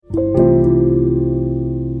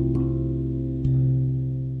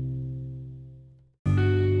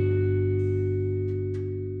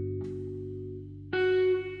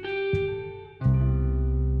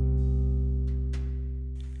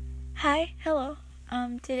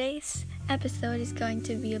Today's episode is going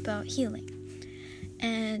to be about healing.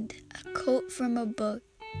 And a quote from a book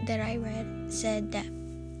that I read said that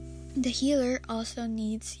the healer also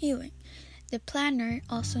needs healing. The planner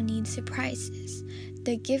also needs surprises.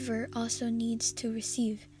 The giver also needs to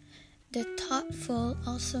receive. The thoughtful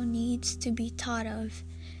also needs to be thought of.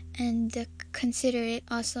 And the considerate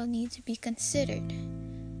also needs to be considered.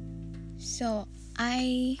 So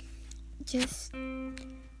I just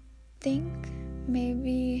think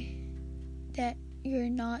maybe that you're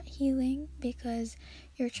not healing because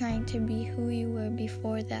you're trying to be who you were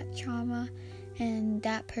before that trauma, and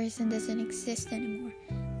that person doesn't exist anymore.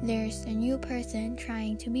 There's a new person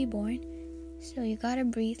trying to be born, so you gotta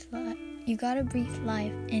breathe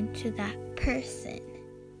life into that person,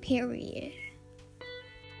 period.